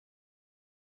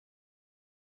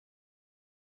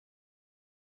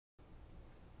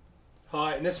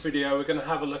Hi, in this video we're going to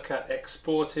have a look at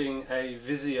exporting a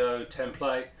Visio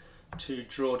template to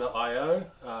Draw.io,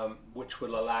 which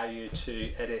will allow you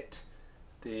to edit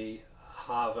the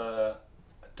Hava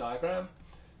diagram.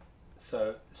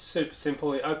 So super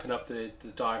simple. You open up the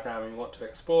diagram you want to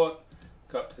export,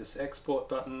 go up to this export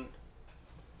button,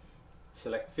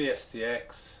 select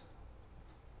VSTX,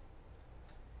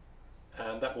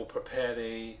 and that will prepare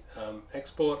the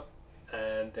export,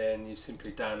 and then you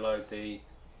simply download the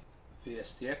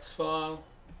VSTX file,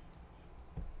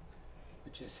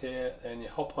 which is here. Then you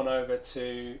hop on over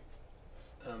to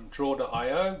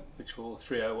Draw.io, which will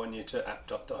 301 you to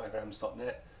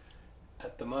app.diagrams.net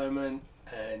at the moment,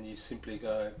 and you simply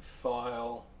go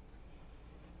File,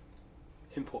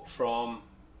 Import From,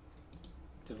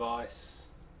 Device,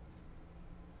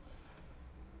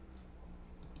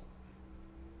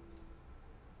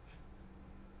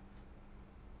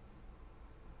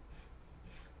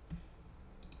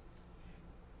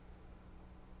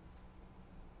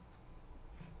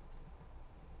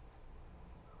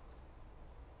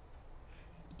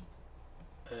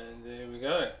 and there we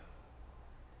go.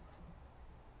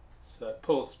 So it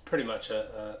pulls pretty much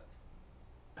a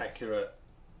accurate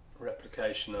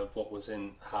replication of what was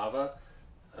in Hava,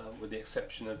 with the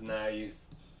exception of now you've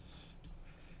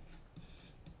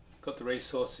got the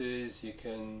resources. You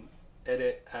can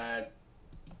edit, add,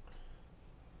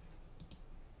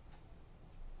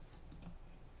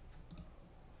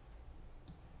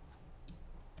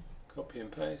 copy and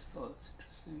paste. Oh, that's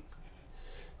interesting.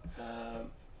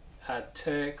 Add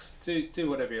text, do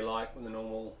whatever you like with a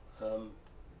normal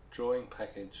drawing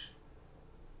package.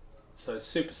 So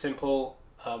super simple.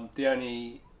 The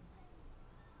only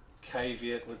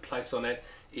caveat we'd place on it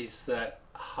is that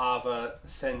Hava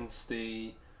sends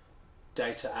the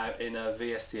data out in a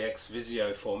VSTX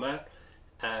Visio format,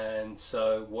 and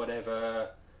so whatever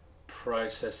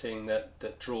processing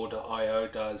that Draw.io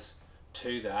does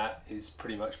to that is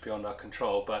pretty much beyond our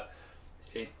control. But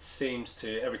it seems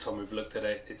to, every time we've looked at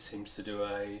it, it seems to do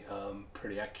a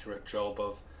pretty accurate job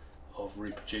of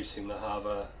reproducing the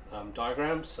Hava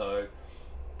diagram. So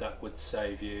that would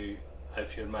save you,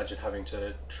 if you imagine having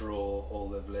to draw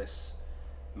all of this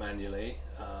manually,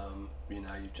 you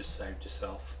know, you've just saved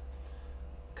yourself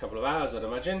a couple of hours, I'd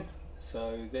imagine.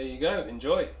 So there you go,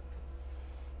 enjoy.